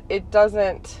realize that it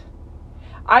doesn't...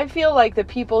 I feel like the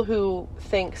people who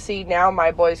think, see, now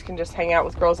my boys can just hang out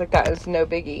with girls like that, is no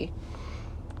biggie.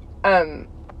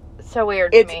 So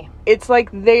weird to me. It's like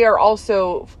they are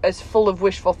also as full of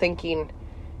wishful thinking,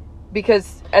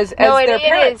 because as their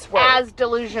parents were. As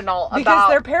delusional because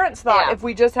their parents thought if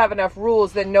we just have enough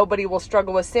rules, then nobody will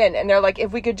struggle with sin. And they're like,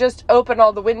 if we could just open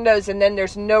all the windows and then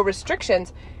there's no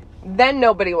restrictions, then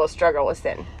nobody will struggle with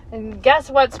sin. And guess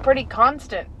what's pretty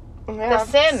constant? Yeah, the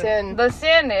sin. The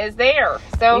sin is there.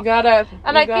 So I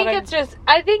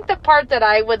think the part that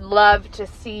I would love to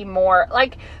see more,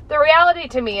 like, the reality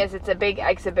to me is it's a big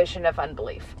exhibition of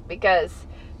unbelief. Because,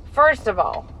 first of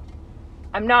all,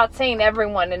 I'm not saying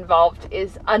everyone involved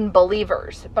is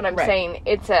unbelievers, but I'm saying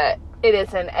it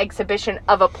is an exhibition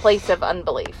of a place of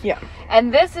unbelief. Yeah.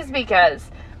 And this is because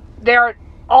there are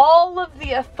all of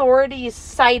the authorities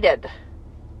cited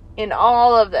in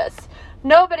all of this.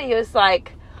 Nobody is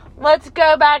like, let's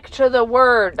go back to the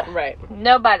word. Right.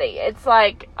 Nobody. It's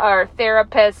like our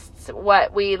therapists,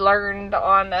 what we learned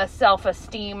on a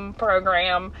self-esteem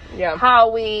program. Yeah.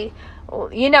 How we...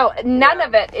 none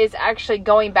of it is actually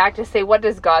going back to say, what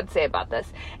does God say about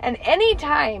this? And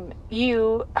anytime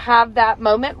you have that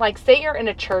moment, like say you're in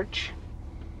a church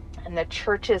and the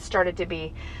church has started to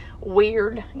be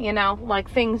weird,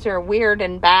 like things are weird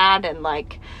and bad, and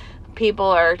like people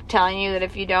are telling you that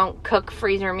if you don't cook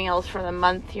freezer meals for the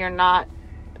month, you're not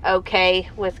okay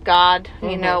with God,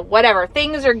 whatever.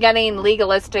 Things are getting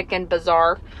legalistic and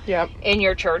bizarre in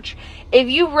your church. If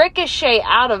you ricochet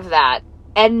out of that,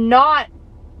 and not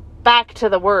back to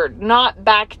the word, not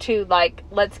back to like,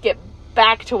 let's get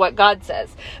back to what God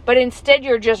says, but instead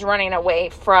you're just running away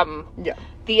from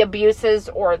the abuses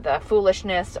or the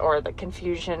foolishness or the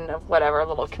confusion of whatever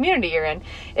little community you're in.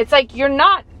 It's like you're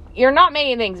not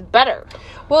making things better.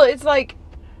 Well, it's like,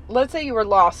 let's say you were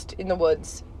lost in the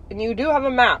woods and you do have a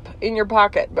map in your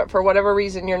pocket, but for whatever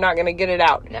reason you're not going to get it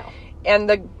out. No. And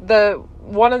the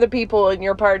one of the people in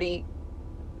your party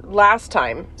last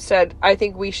time said, I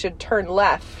think we should turn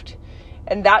left,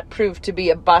 and that proved to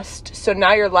be a bust. So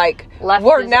now you're like,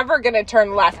 we're never going to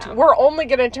turn left. Yeah. We're only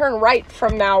going to turn right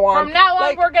from now on. From now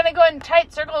on, we're going to go in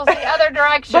tight circles the other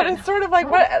direction. But it's sort of like,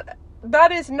 what?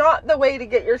 That is not the way to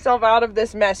get yourself out of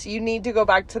this mess. You need to go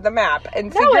back to the map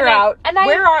and figure out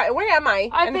where am I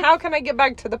and how can I get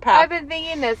back to the path. I've been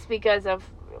thinking this because of,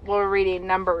 we're reading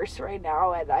Numbers right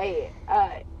now, and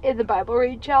I in the Bible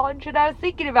read challenge, and I was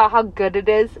thinking about how good it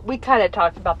is. We kind of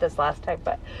talked about this last time,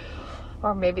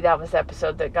 or maybe that was the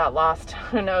episode that got lost.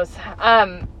 Who knows?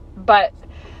 But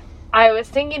I was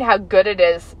thinking how good it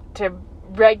is to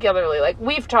regularly, like,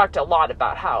 we've talked a lot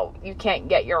about how you can't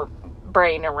get your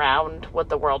brain around what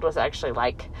the world was actually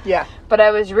like. Yeah. But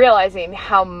I was realizing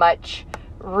how much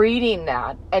reading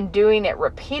that and doing it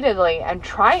repeatedly and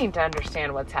trying to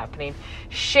understand what's happening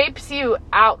shapes you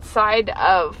outside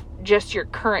of just your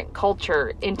current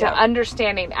culture into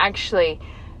understanding actually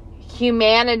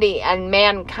humanity and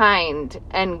mankind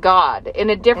and God in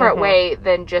a different way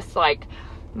than just like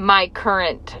my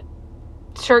current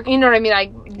you know what I mean?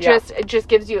 It just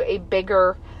gives you a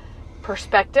bigger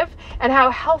perspective, and how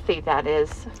healthy that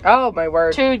is. Oh my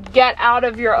word. To get out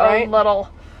of your own little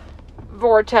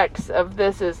vortex of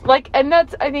this is like, and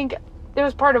that's, I think it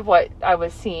was part of what I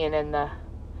was seeing in the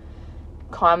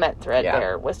comment thread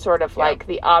there was sort of like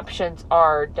the options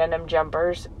are denim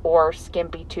jumpers or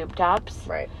skimpy tube tops.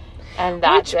 Right. And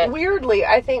that's Which, weirdly,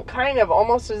 I think kind of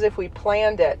almost as if we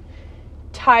planned it,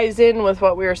 ties in with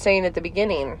what we were saying at the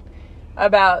beginning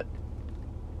about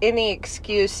any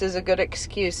excuse is a good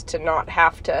excuse to not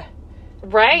have to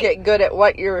get good at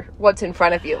what's in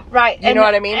front of you. Right. You know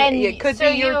what I mean? And it could be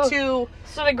you're too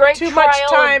much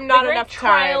time, not enough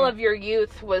time. The trial of your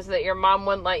youth was that your mom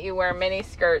wouldn't let you wear mini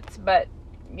skirts, but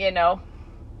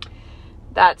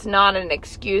that's not an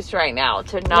excuse right now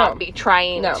to not be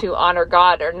trying to honor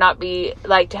God, or not be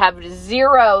like to have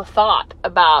zero thought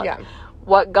about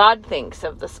what God thinks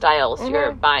of the styles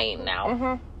you're buying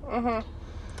now.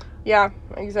 Yeah,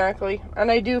 exactly.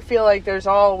 And I do feel like there's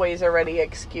always a ready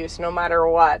excuse, no matter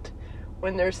what.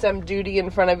 when there's some duty in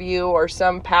front of you or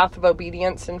some path of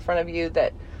obedience in front of you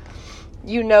that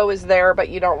you know is there, but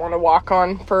you don't want to walk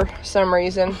on for some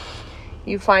reason.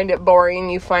 You find it boring,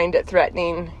 you find it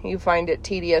threatening, you find it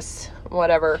tedious,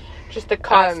 whatever. Just the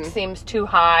cost seems too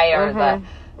high, or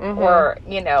or,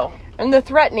 you know. And the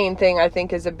threatening thing, I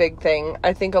think, is a big thing.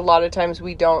 I think a lot of times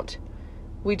we don't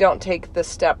take the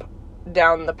step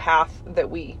down the path that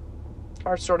we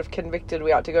are sort of convicted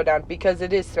we ought to go down, because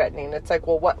it is threatening. It's like,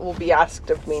 well, what will be asked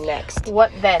of me next?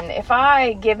 What then? If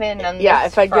I give in on yeah,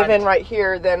 this if I front, give in right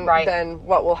here, then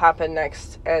what will happen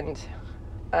next? And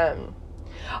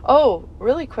oh,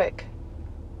 really quick,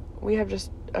 we have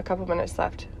just a couple minutes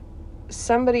left.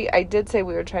 Somebody, I did say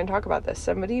we were trying to talk about this.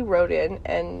 Somebody wrote in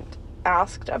and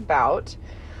asked about,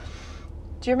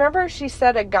 do you remember she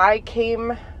said a guy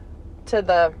came to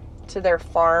their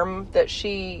farm that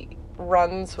she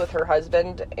runs with her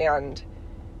husband and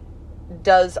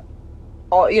does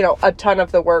all, a ton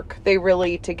of the work. They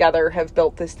really together have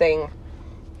built this thing.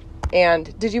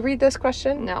 And did you read this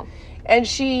question? No. And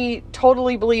she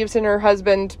totally believes in her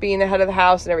husband being the head of the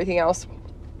house and everything else.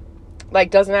 Like,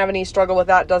 doesn't have any struggle with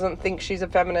that, doesn't think she's a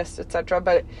feminist, etc.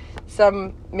 But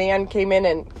some man came in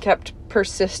and kept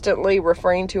persistently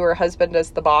referring to her husband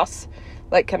as the boss.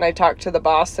 Like, can I talk to the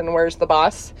boss, and where's the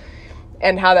boss?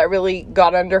 And how that really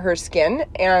got under her skin.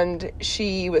 And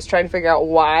she was trying to figure out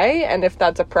why, and if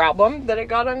that's a problem that it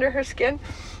got under her skin.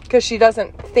 Because she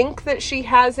doesn't think that she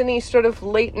has any sort of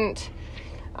latent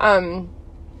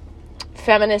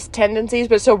feminist tendencies,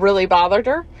 but still really bothered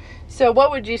her. So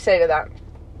what would you say to that?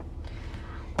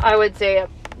 I would say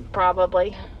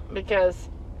probably, because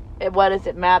what does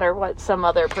it matter what some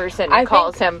other person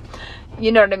calls him?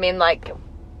 You know what I mean? Like,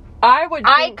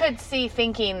 I could see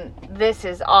thinking, this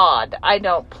is odd. I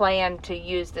don't plan to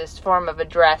use this form of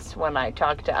address when I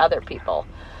talk to other people.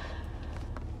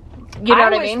 You know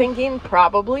what I mean? I was thinking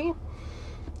probably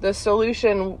the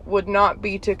solution would not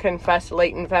be to confess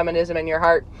latent feminism in your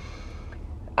heart,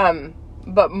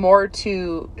 but more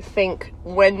to think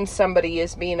when somebody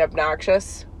is being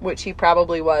obnoxious, which he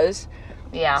probably was,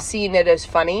 seeing it as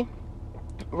funny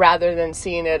rather than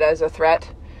seeing it as a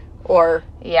threat. Or,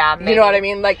 maybe. You know what I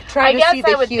mean? Like, trying to see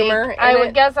the humor. I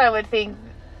would think,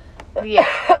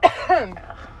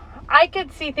 I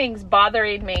could see things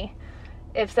bothering me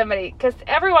if somebody, because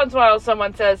every once in a while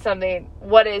someone says something,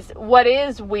 what is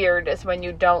weird is when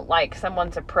you don't like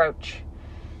someone's approach,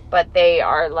 but they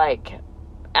are, like,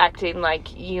 acting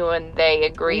like you and they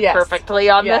agree perfectly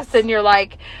on this, and you're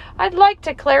like, I'd like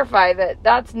to clarify that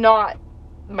that's not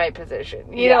my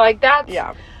position. You know, like, that's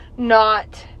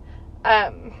not,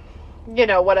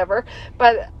 whatever.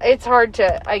 But it's hard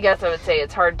to, I guess I would say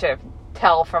it's hard to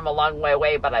tell from a long way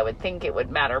away, but I would think it would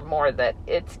matter more that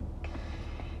it's,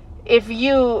 if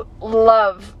you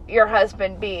love your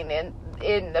husband being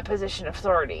in the position of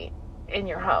authority in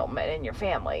your home and in your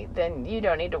family, then you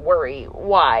don't need to worry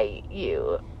why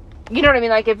you know what I mean?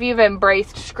 Like, if you've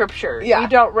embraced scripture, you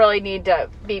don't really need to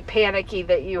be panicky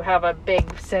that you have a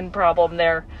big sin problem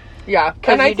there. Yeah.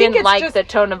 Because you didn't like the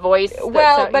tone of voice.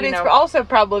 Well, but it's also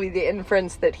probably the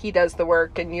inference that he does the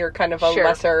work and you're kind of a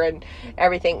lesser and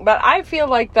everything. But I feel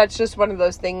like that's just one of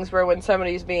those things where when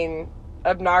somebody's being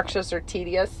obnoxious or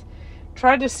tedious,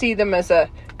 try to see them as a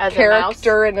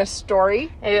character in a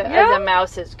story. As a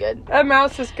mouse is good. A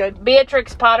mouse is good.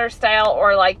 Beatrix Potter style,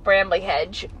 or like Bramley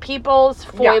Hedge. People's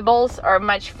foibles are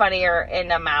much funnier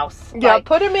in a mouse. Yeah, like,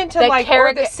 put him into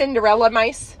or the Cinderella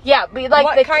mice. Yeah, be like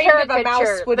what the kind caricature. Of a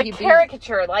mouse would he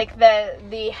caricature, like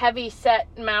the heavy set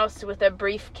mouse with a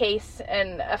briefcase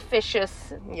and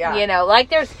officious. Yeah, like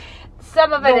there's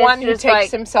some of it. The one who just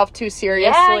takes himself too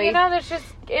seriously. Yeah, there's just,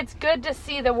 it's good to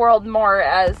see the world more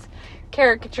as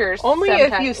caricatures. Only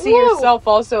sometimes. If you see yourself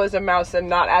also as a mouse and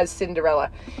not as Cinderella.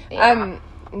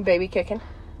 Baby kicking.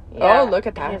 Yeah. Oh, look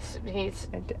at that. He's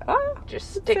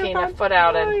just sticking a foot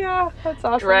out and that's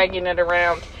awesome. Dragging it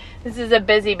around. This is a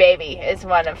busy baby is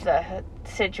one of the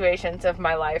situations of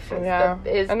my life.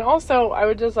 And also, I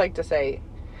would just like to say,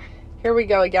 here we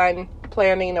go again,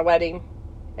 planning a wedding,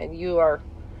 and you are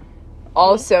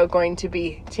also going to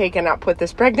be taken up with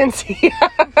this pregnancy.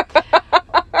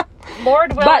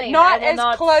 Lord willing, but not I will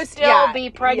as close. Still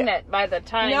be pregnant by the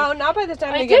time. No, not by the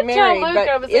time they get married,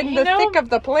 but in the thick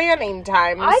of the planning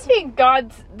times. I think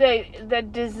God's the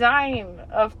design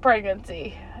of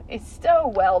pregnancy is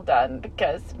so well done,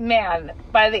 because man,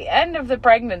 by the end of the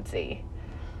pregnancy,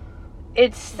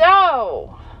 it's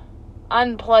so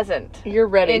unpleasant. You're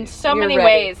ready in so many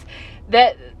ways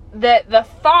that the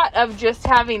thought of just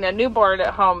having a newborn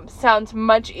at home sounds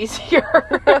much easier.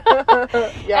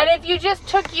 And if you just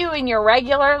took you in your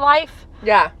regular life,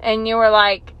 and you were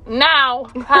like, now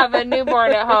have a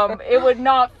newborn at home, it would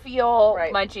not feel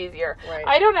much easier. Right.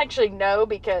 I don't actually know,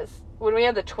 because when we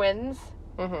had the twins,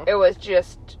 it was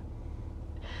just,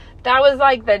 that was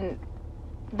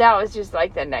just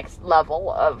like the next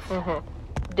level of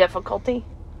difficulty.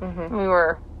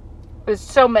 It was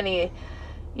so many,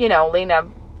 Lena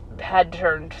had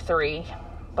turned 3,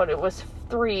 but it was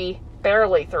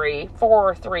barely 3,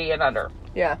 4, 3 and under.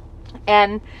 Yeah.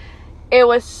 And it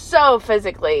was so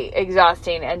physically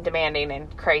exhausting and demanding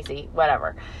and crazy,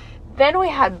 whatever. Then we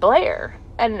had Blair,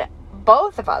 and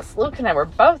both of us, Luke and I, were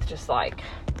both just like,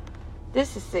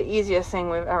 this is the easiest thing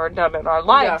we've ever done in our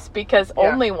lives, because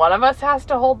only one of us has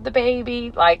to hold the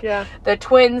baby. Like, the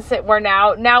twins that were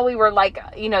now we were like,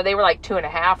 they were like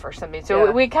 2.5 or something.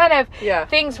 So we kind of,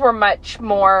 things were much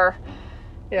more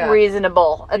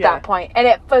reasonable at that point. And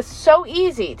it was so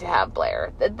easy to have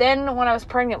Blair. Then when I was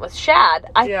pregnant with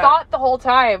Shad, I thought the whole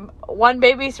time, one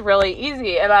baby's really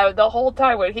easy. And the whole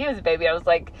time when he was a baby, I was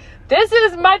like, this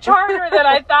is much harder than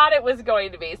I thought it was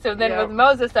going to be. So then with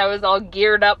Moses, I was all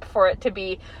geared up for it to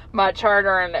be much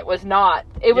harder, and it was not.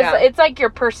 It's like your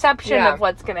perception of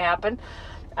what's going to happen.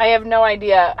 I have no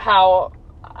idea how,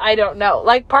 I don't know.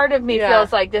 Like, part of me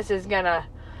feels like this is gonna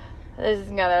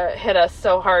hit us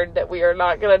so hard that we are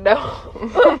not gonna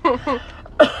know.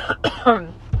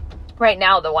 Right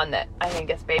now, the one that I think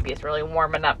this baby is really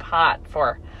warming up hot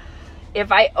for, if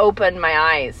I open my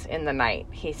eyes in the night,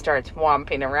 he starts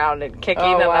whomping around and kicking,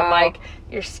 and I'm like,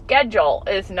 your schedule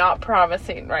is not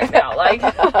promising right now. Like,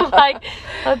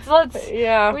 let's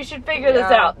we should figure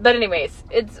this out. But anyways,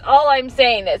 it's all I'm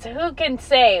saying is, who can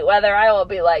say whether I will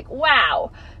be like,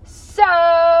 wow,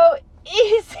 so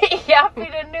easy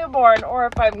having a newborn, or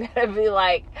if I'm gonna be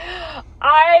like,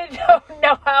 I don't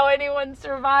know how anyone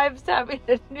survives having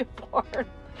a newborn.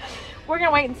 We're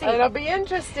gonna wait and see. It'll be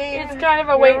interesting. It's kind of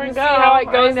a wait and see how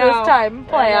it goes this time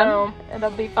plan. It'll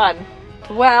be fun.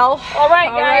 Well, all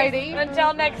right, guys.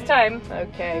 Until next time.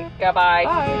 Okay. Goodbye.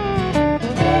 Bye.